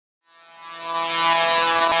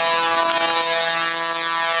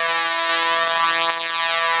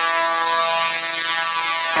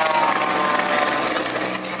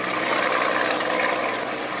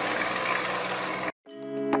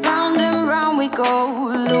go,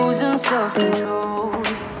 losing self-control.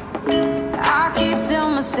 I keep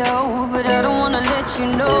telling myself, but I don't wanna let you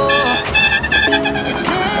know. Is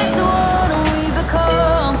this what we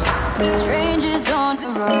become? Strangers on the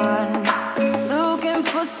run, looking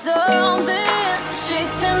for something,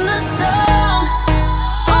 chasing the sun.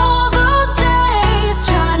 All those days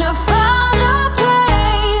trying to find a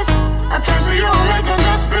place where you and me can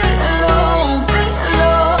just be alone, be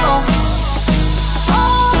alone.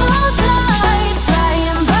 All those nights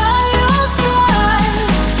lying by your side,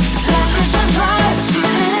 like it's a vibe,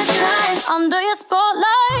 feeling it shine under your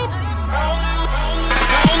spotlight.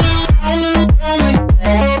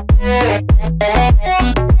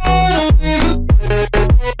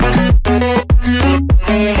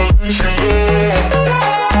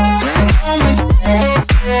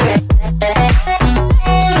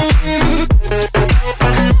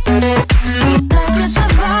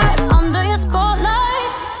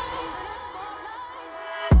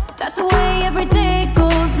 That's the way every day